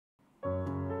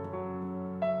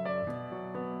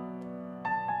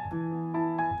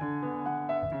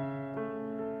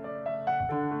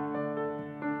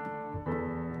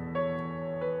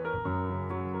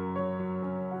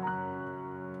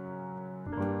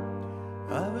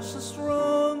I was as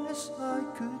strong as I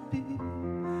could be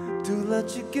to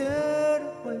let you get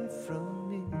away from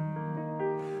me.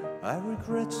 I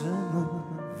regret to move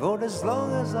for as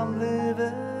long as I'm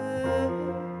living.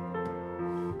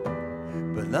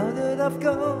 But now that I've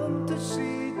come to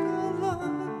see the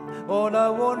light, all I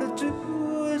want to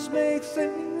do is make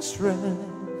things right.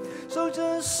 So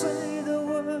just say the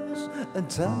words and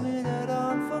tell me that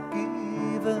I'm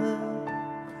forgiven.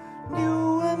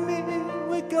 You and me,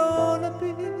 we're gonna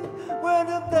be where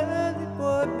the belly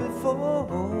was before.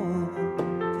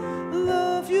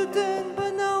 Love you then,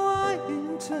 but now I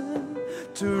intend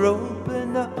to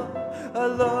open up. I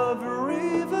love you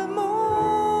even more.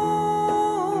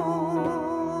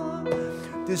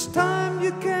 This time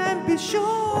you can be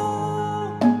sure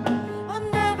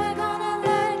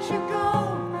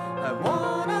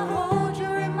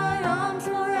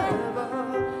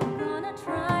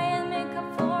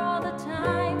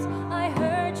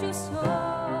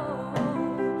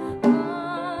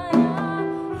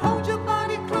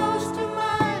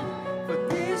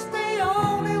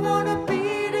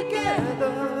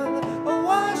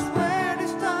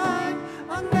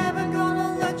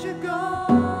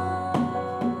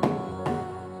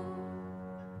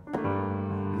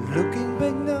looking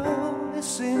back now, it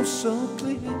seems so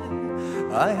clear.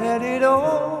 I had it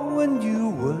all when you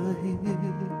were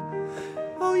here.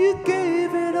 Oh, you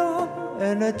gave it all,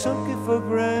 and I took it for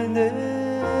granted.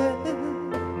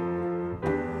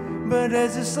 But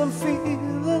there's just some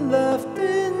feeling left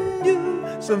in you,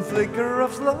 some flicker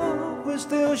of love which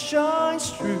still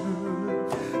shines through.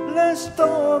 Let's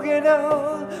talk it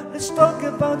out, let's talk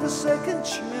about the second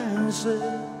chances.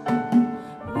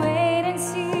 Wait and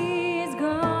see.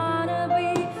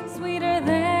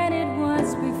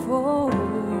 I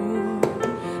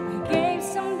gave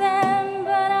some then,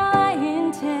 but I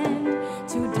intend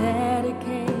to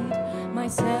dedicate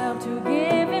myself to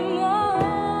giving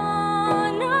more.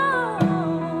 No,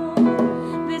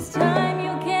 this time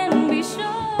you can be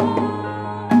sure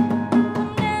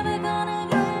I'm never gonna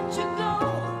let you go.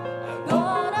 I'm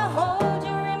gonna hold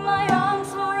you in my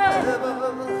arms forever.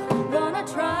 Gonna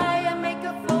try and make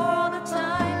up for all the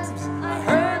times I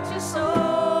hurt you so.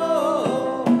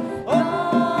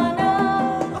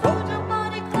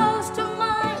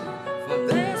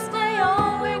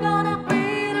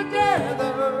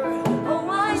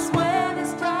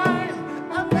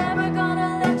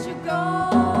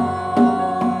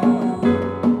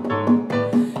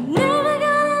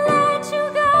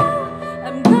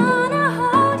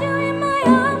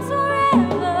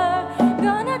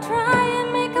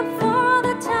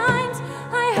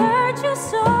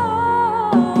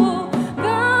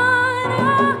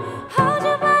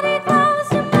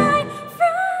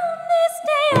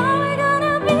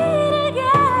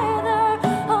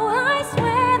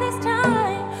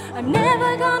 I'm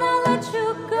never gonna let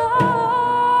you go.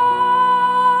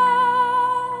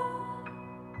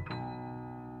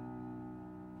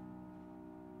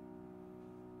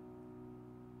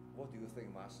 What do you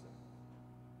think, Master?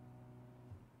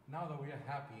 Now that we are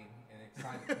happy and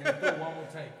excited, let's do one more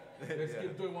take. Let's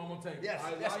keep doing one more take. Yes,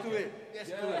 let's do it. Let's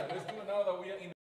do it. Let's do it now that we are in